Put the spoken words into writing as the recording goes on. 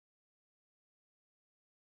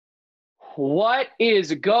What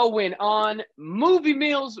is going on? Movie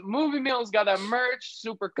Meals. Movie Meals got that merch.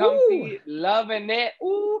 Super Woo! comfy. Loving it.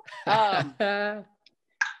 Ooh. Our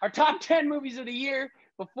top 10 movies of the year.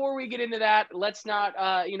 Before we get into that, let's not,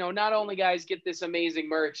 not only guys get this amazing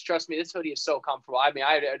merch. Trust me, this hoodie is so comfortable. I mean,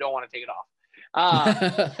 I don't want to take it off.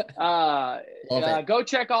 Love it. Go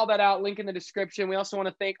check all that out. Link in the description. We also want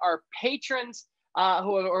to thank our patrons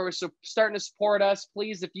who are starting to support us.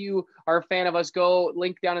 Please, if you are a fan of us, go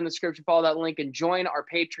link down in the description, follow that link, and join our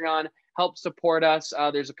Patreon. Help support us.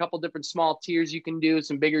 There's a couple different small tiers you can do,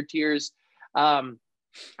 some bigger tiers.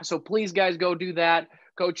 So please, guys, go do that.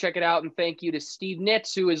 Go check it out. And thank you to Steve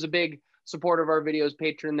Nitz, who is a big supporter of our videos,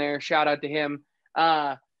 patron there. Shout out to him.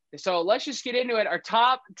 So let's just get into it. Our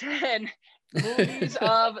top 10 movies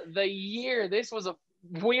of the year. This was a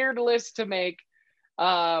weird list to make.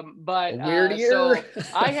 But weird year. So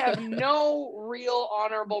I have no real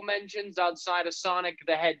honorable mentions outside of Sonic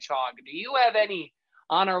the Hedgehog. Do you have any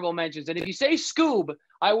honorable mentions? And if you say Scoob,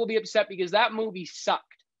 I will be upset because that movie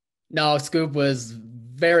sucked. No, Scoob was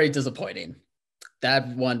very disappointing. That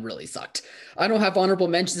one really sucked. I don't have honorable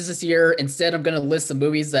mentions this year. Instead, I'm going to list some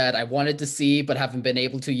movies that I wanted to see but haven't been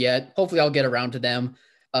able to yet. Hopefully, I'll get around to them.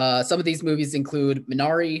 Some of these movies include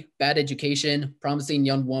Minari, Bad Education, Promising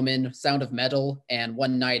Young Woman, Sound of Metal, and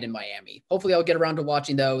One Night in Miami. Hopefully, I'll get around to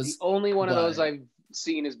watching those. The only one of those I've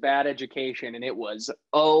seen is Bad Education, and it was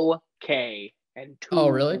okay and too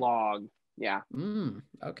long. Yeah.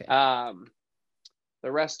 Okay.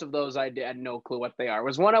 The rest of those, I had no clue what they are.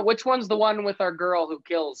 Which one's the one with our girl who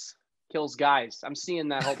kills guys? I'm seeing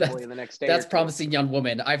that hopefully in the next day. That's Promising Young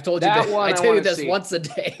Woman. I've told you that. I tell you this once a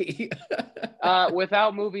day.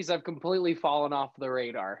 Without movies, I've completely fallen off the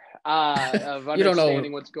radar of understanding you don't know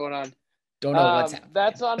what's going on. Don't know what's happening.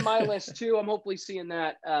 That's on my list too. I'm hopefully seeing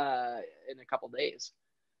that in a couple days.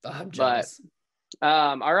 I'm jealous.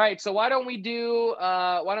 All right. So why don't you do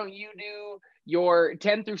your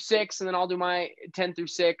 10 through 6, and then I'll do my 10 through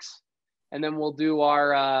 6, and then we'll do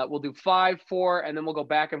our we'll do 5, 4, and then we'll go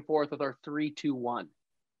back and forth with our 3, 2, 1.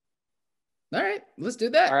 All right, let's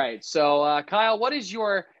do that. All right. So Kyle, what is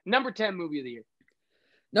your number 10 movie of the year?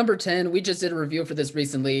 Number 10, we just did a review for this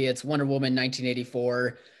recently. It's Wonder Woman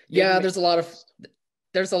 1984. Yeah, there's a lot of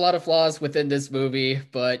flaws within this movie,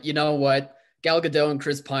 but you know what? Gal Gadot and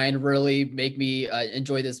Chris Pine really make me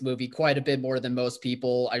enjoy this movie quite a bit more than most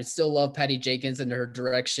people. I still love Patty Jenkins and her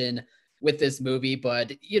direction with this movie,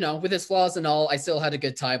 but with its flaws and all, I still had a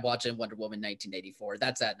good time watching Wonder Woman 1984.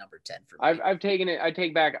 That's at number 10 for me. I've taken it. I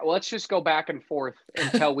take back. Let's just go back and forth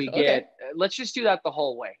until we get. Let's just do that the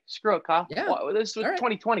whole way. Screw it, Kyle. Yeah. This was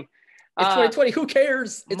 2020. It's 2020. Who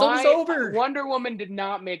cares? It's almost over. Wonder Woman did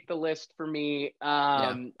not make the list for me.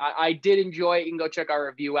 I did enjoy it. You can go check our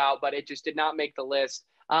review out, but it just did not make the list.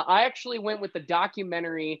 I actually went with the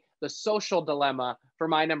documentary, The Social Dilemma, for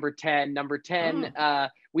my number 10. Number 10.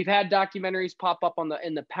 We've had documentaries pop up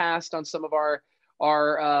in the past on some of our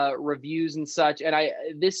reviews and such, and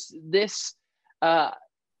this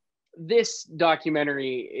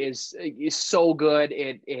documentary is so good.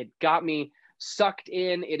 It got me sucked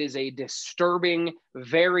in. It is a disturbing,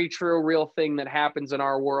 very true, real thing that happens in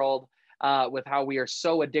our world with how we are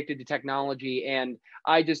so addicted to technology. And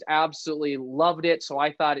I just absolutely loved it. So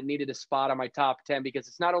I thought it needed a spot on my top 10 because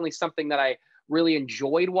it's not only something that I really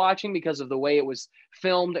enjoyed watching because of the way it was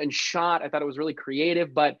filmed and shot. I thought it was really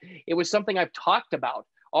creative, but it was something I've talked about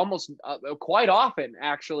almost quite often,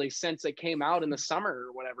 actually, since it came out in the summer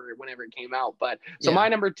or whenever it came out. But so my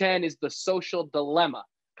number 10 is The Social Dilemma.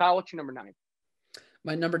 Kyle, what's your number 9?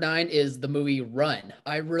 My number 9 is the movie Run.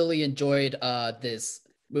 I really enjoyed this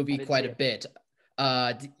movie quite a bit.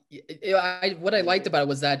 What I liked about it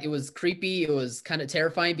was that it was creepy. It was kind of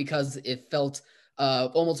terrifying because it felt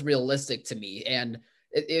almost realistic to me. And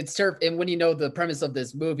it's terrifying. And when you know the premise of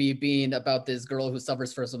this movie being about this girl who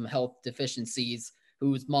suffers from some health deficiencies,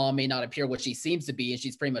 whose mom may not appear what she seems to be, and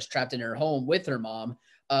she's pretty much trapped in her home with her mom.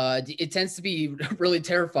 It tends to be really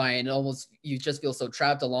terrifying. Almost, you just feel so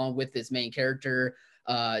trapped along with this main character.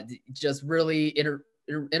 Just really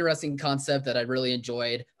interesting concept that I really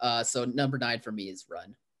enjoyed. So number 9 for me is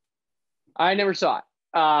Run. I never saw it.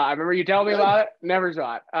 I remember you telling me about it. Never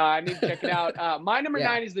saw it. I need to check it out. My number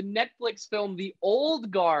 9 is the Netflix film The Old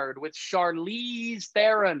Guard with Charlize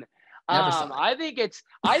Theron. I think it's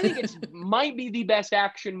might be the best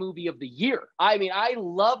action movie of the year. I mean, I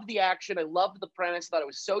loved the action. I loved the premise. Thought it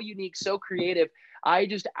was so unique, so creative. I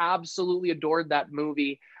just absolutely adored that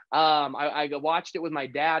movie. I watched it with my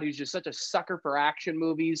dad, who's just such a sucker for action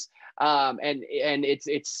movies. And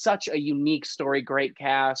it's such a unique story, great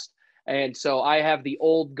cast. And so I have The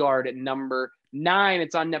Old Guard at number 9.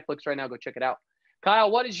 It's on Netflix right now. Go check it out.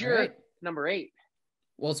 Kyle, what is your number 8?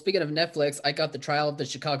 Well, speaking of Netflix, I got The Trial of the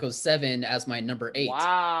Chicago 7 as my number 8.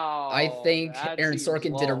 I Wow, think that Aaron seems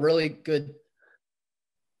Sorkin did a low. really good.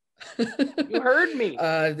 You heard me.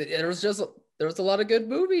 There was a lot of good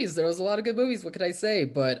movies. There was a lot of good movies. What could I say?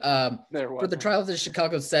 But for The Trial of the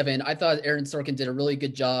Chicago 7, I thought Aaron Sorkin did a really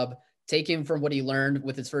good job taking from what he learned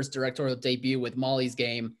with his first directorial debut with Molly's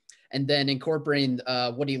Game, and then incorporating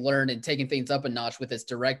what he learned and taking things up a notch with his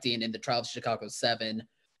directing in The Trial of Chicago 7.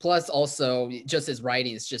 Plus, also, just his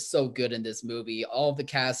writing is just so good in this movie. All of the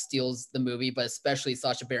cast steals the movie, but especially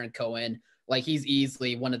Sacha Baron Cohen. Like, he's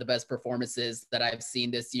easily one of the best performances that I've seen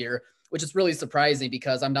this year, which is really surprising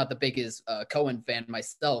because I'm not the biggest Cohen fan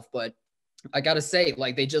myself. But I got to say,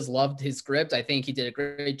 like, they just loved his script. I think he did a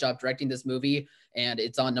great job directing this movie, and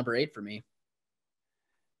it's on number 8 for me.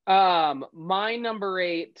 My number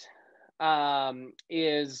 8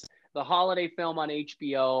 is the holiday film on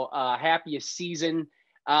HBO, Happiest Season.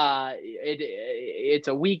 It's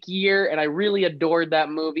a weak year, and I really adored that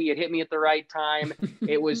movie. It hit me at the right time.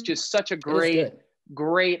 It was just such a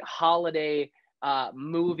great holiday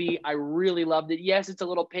movie. I really loved it. Yes, it's a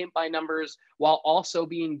little paint by numbers while also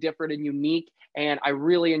being different and unique, and I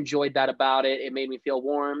really enjoyed that about it. It made me feel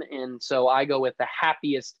warm, and so I go with the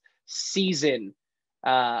Happiest Season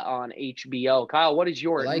on HBO. Kyle, what is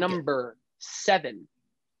your number 7?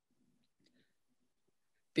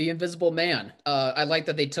 The Invisible Man. I like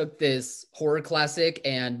that they took this horror classic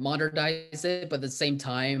and modernized it, but at the same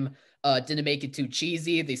time, didn't make it too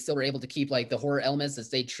cheesy. They still were able to keep like the horror elements that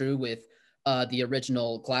stay true with the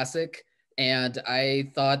original classic. And I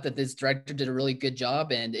thought that this director did a really good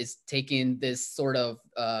job and is taking this sort of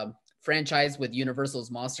franchise with Universal's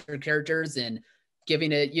monster characters and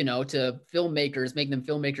giving it, to filmmakers, making them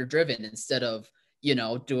filmmaker driven instead of,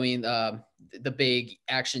 doing the big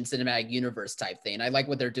action cinematic universe type thing. I like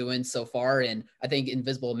what they're doing so far. And I think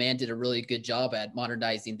Invisible Man did a really good job at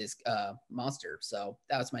modernizing this monster. So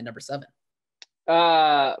that was my number 7.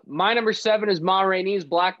 My number 7 is Ma Rainey's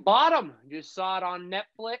Black Bottom. Just saw it on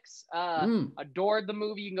Netflix. Adored the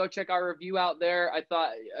movie. You can go check our review out there.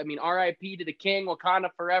 RIP to the King, Wakanda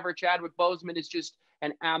Forever. Chadwick Boseman is just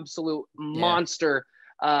an absolute monster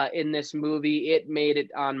in this movie. It made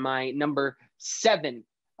it on my number 7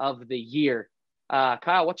 of the year.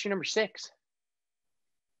 Kyle, what's your number 6?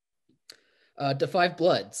 Da 5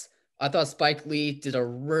 Bloods. I thought Spike Lee did a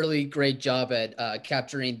really great job at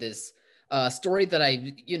capturing this story that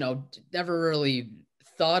I, never really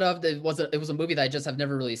thought of. It was a movie that I just have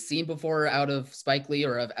never really seen before out of Spike Lee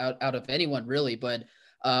or out of anyone really. But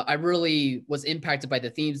I really was impacted by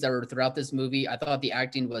the themes that were throughout this movie. I thought the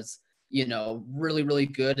acting was, really, really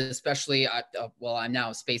good, especially, I'm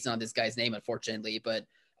now spacing on this guy's name, unfortunately, but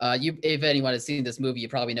if anyone has seen this movie, you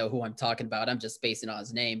probably know who I'm talking about. I'm just spacing on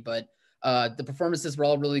his name, but the performances were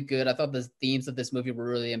all really good. I thought the themes of this movie were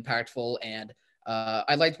really impactful, and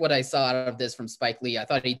I liked what I saw out of this from Spike Lee. I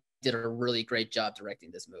thought he did a really great job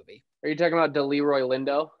directing this movie. Are you talking about Delroy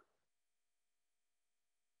Lindo?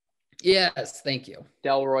 Yes, thank you.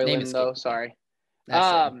 Delroy Lindo, sorry.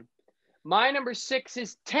 My number 6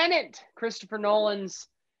 is Tenet, Christopher Nolan's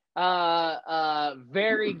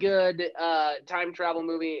very good time travel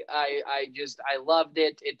movie. I loved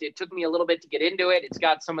it. It took me a little bit to get into it. It's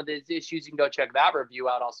got some of the issues. You can go check that review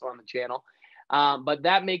out also on the channel. But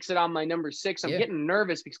that makes it on my number 6. I'm getting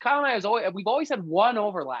nervous because Kyle and I we've always had one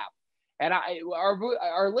overlap. And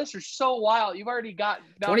our list are so wild. You've already got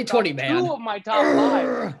 2020, man. 2 of my top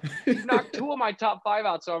 5. You've knocked 2 of my top 5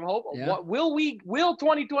 out. So I'm hoping. Yeah. Will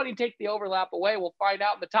 2020 take the overlap away? We'll find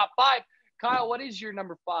out in the top 5. Kyle, what is your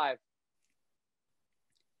number 5?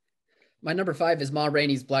 My number 5 is Ma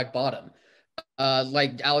Rainey's Black Bottom.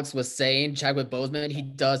 Like Alex was saying, Chadwick Boseman, he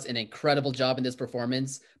does an incredible job in this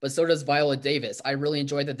performance, but so does Viola Davis. I really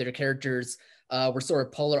enjoyed that their characters were sort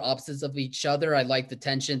of polar opposites of each other. I like the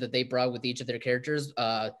tension that they brought with each of their characters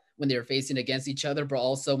when they were facing against each other, but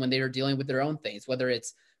also when they were dealing with their own things, whether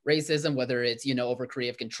it's racism, whether it's, over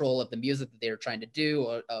creative control of the music that they were trying to do,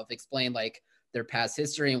 or of explain like their past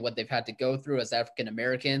history and what they've had to go through as African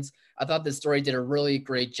Americans. I thought this story did a really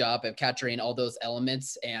great job of capturing all those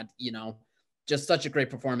elements, and, just such a great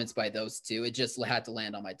performance by those two. It just had to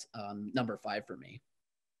land on my number 5 for me.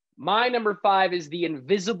 My number 5 is The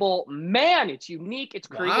Invisible Man. It's unique. It's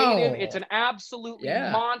creative. Wow. It's an absolutely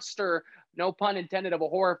monster, no pun intended, of a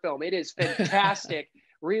horror film. It is fantastic.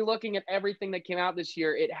 Re-looking at everything that came out this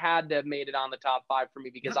year, it had to have made it on the top 5 for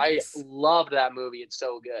me because I loved that movie. It's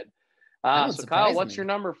so good. So Kyle, what's your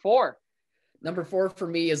number 4? Number 4 for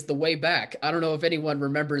me is The Way Back. I don't know if anyone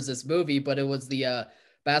remembers this movie, but it was the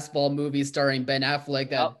basketball movie starring Ben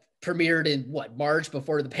Affleck that premiered in March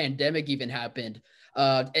before the pandemic even happened.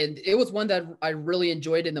 And it was one that I really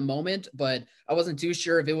enjoyed in the moment, but I wasn't too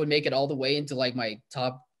sure if it would make it all the way into like my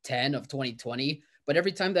top 10 of 2020. But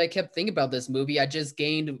every time that I kept thinking about this movie, I just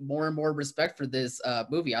gained more and more respect for this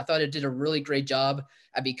movie. I thought it did a really great job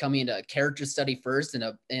at becoming a character study first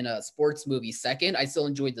and a sports movie second. I still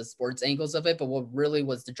enjoyed the sports angles of it, but what really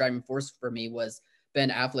was the driving force for me was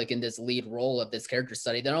Ben Affleck in this lead role of this character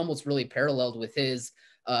study that almost really paralleled with his,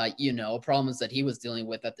 problems that he was dealing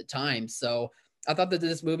with at the time. So I thought that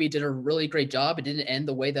this movie did a really great job. It didn't end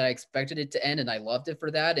the way that I expected it to end, and I loved it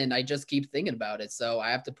for that. And I just keep thinking about it. So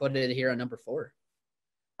I have to put it here on number 4.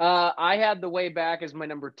 I had The Way Back as my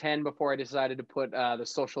number 10 before I decided to put The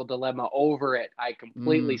Social Dilemma over it. I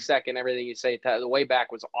completely second everything you say. The Way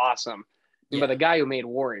Back was awesome. Yeah. But the guy who made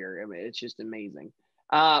Warrior, I mean, it's just amazing.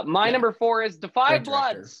 My number 4 is Da 5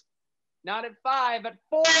 Bloods. Not at 5, at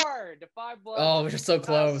 4. Da 5 Bloods. Oh, we're so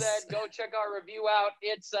close. Go check our review out.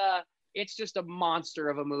 It's just a monster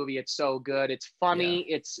of a movie. It's so good. It's funny.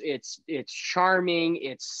 Yeah. It's charming.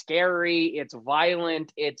 It's scary. It's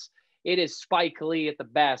violent. It is Spike Lee at the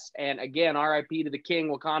best. And again, RIP to the King,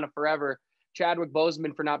 Wakanda Forever. Chadwick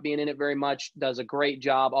Boseman, for not being in it very much, does a great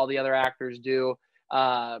job. All the other actors do.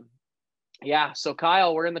 So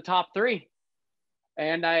Kyle, we're in the top 3.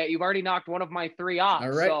 And you've already knocked one of my 3 off. All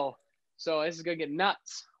right. So this is going to get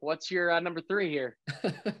nuts. What's your number 3 here?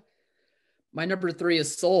 My number 3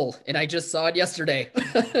 is Soul, and I just saw it yesterday.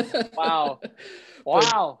 Wow.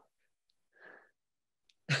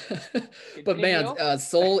 But man,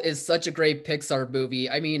 Soul is such a great Pixar movie.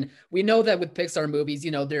 I mean, we know that with Pixar movies,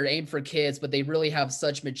 they're aimed for kids, but they really have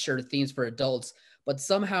such mature themes for adults. But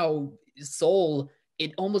somehow Soul,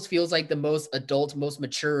 it almost feels like the most adult, most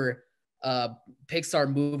mature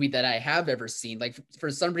Pixar movie that I have ever seen. Like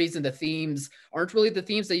for some reason, the themes aren't really the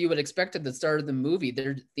themes that you would expect at the start of the movie.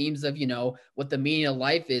 They're themes of, what the meaning of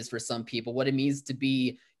life is for some people, what it means to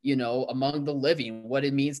be, among the living, what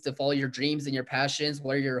it means to follow your dreams and your passions,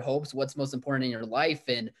 what are your hopes, what's most important in your life.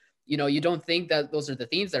 And, you don't think that those are the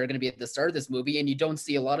themes that are going to be at the start of this movie. And you don't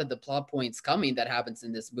see a lot of the plot points coming that happens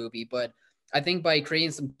in this movie. But I think by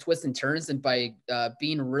creating some twists and turns and by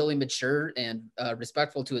being really mature and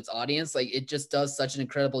respectful to its audience, like it just does such an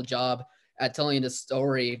incredible job at telling a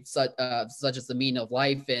story such as the meaning of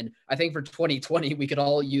life. And I think for 2020, we could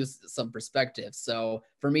all use some perspective. So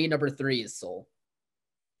for me, number 3 is Soul.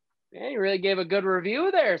 Man, you really gave a good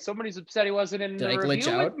review there. Somebody's upset he wasn't in the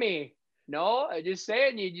review with me. No, I'm just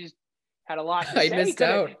saying you just had a lot to say. I missed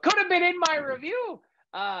out. Could have been in my review.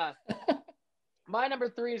 My number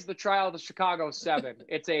 3 is The Trial of the Chicago 7.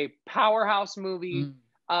 It's a powerhouse movie.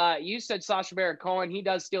 You said Sacha Baron Cohen. He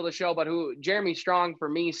does steal the show, but Jeremy Strong, for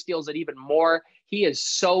me, steals it even more. He is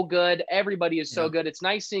so good. Everybody is so good. It's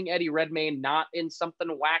nice seeing Eddie Redmayne not in something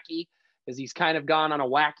wacky because he's kind of gone on a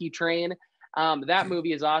wacky train. That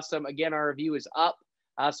movie is awesome. Again, our review is up.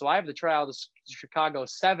 So I have The Trial of the Chicago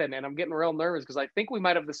 7, and I'm getting real nervous because I think we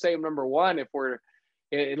might have the same number 1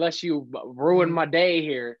 unless you ruin my day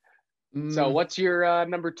here. So what's your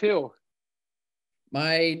number 2?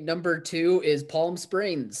 My number 2 is Palm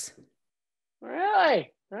Springs.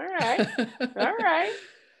 Really? All right. All right.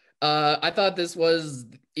 I thought this was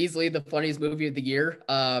easily the funniest movie of the year.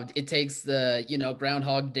 It takes the,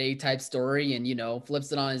 Groundhog Day type story and,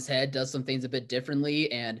 flips it on his head, does some things a bit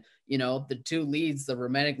differently. And, the 2 leads, the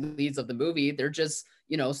romantic leads of the movie, they're just,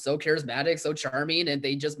 so charismatic, so charming, and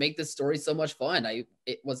they just make this story so much fun. I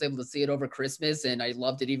was able to see it over Christmas, and I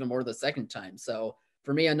loved it even more the second time. So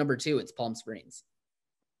for me, on number 2, it's Palm Springs.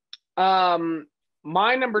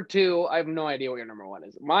 My number 2, I have no idea what your number 1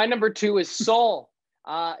 is. My number 2 is Soul.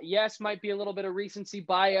 Yes, might be a little bit of recency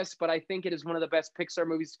bias, but I think it is one of the best Pixar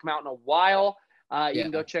movies to come out in a while. You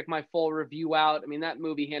can go check my full review out. I mean, that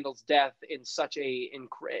movie handles death in such a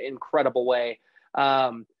incredible way.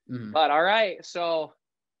 But all right, so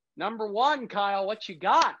number 1, Kyle, what you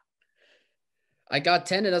got? I got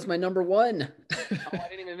Tenet as my number 1. Oh, I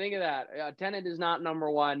didn't even think of that. Tenet is not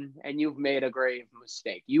number 1, and you've made a grave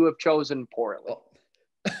mistake. You have chosen poorly.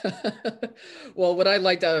 Well, what I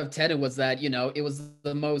liked out of Tenet was that, it was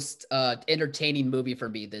the most entertaining movie for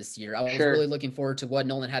me this year. I was really looking forward to what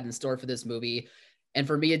Nolan had in store for this movie. And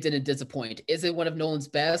for me, it didn't disappoint. Is it one of Nolan's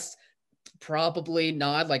best? Probably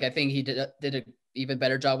not. Like, I think he did an even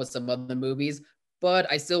better job with some other movies. But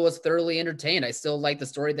I still was thoroughly entertained. I still liked the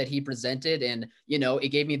story that he presented. And, it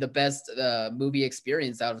gave me the best movie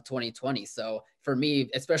experience out of 2020. So for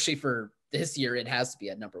me, especially for this year, it has to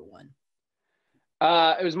be at number 1.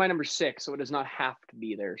 It was my number 6, so it does not have to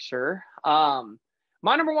be there, sir.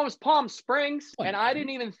 My number 1 was Palm Springs, and I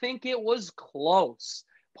didn't even think it was close.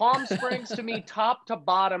 Palm Springs to me, top to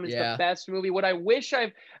bottom, is the Yeah. best movie. What I wish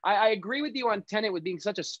I agree with you on Tenet with being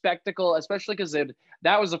such a spectacle, especially because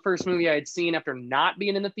that was the first movie I had seen after not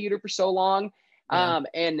being in the theater for so long. Yeah.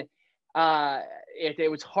 And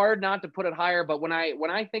it was hard not to put it higher. But when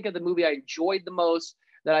I think of the movie I enjoyed the most,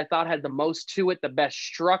 that I thought had the most to it, the best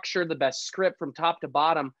structure, the best script from top to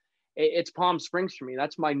bottom, it's Palm Springs for me.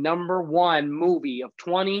 That's my number one movie of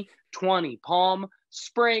 2020. Palm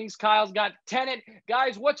Springs. Kyle's got Tenet.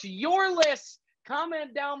 Guys, what's your list?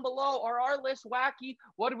 Comment down below. Are our lists wacky?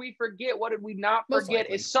 What did we forget? What did we not Most forget?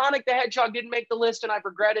 likely. Is Sonic the Hedgehog didn't make the list and I've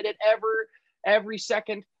regretted it every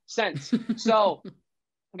second since. So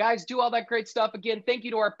guys, do all that great stuff. Again, thank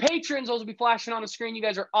you to our patrons. Those will be flashing on the screen. You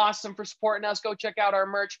guys are awesome for supporting us. Go check out our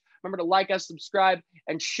merch. Remember to like us, subscribe,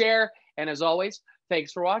 and share. And as always,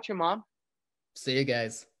 thanks for watching, Mom. See you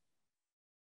guys.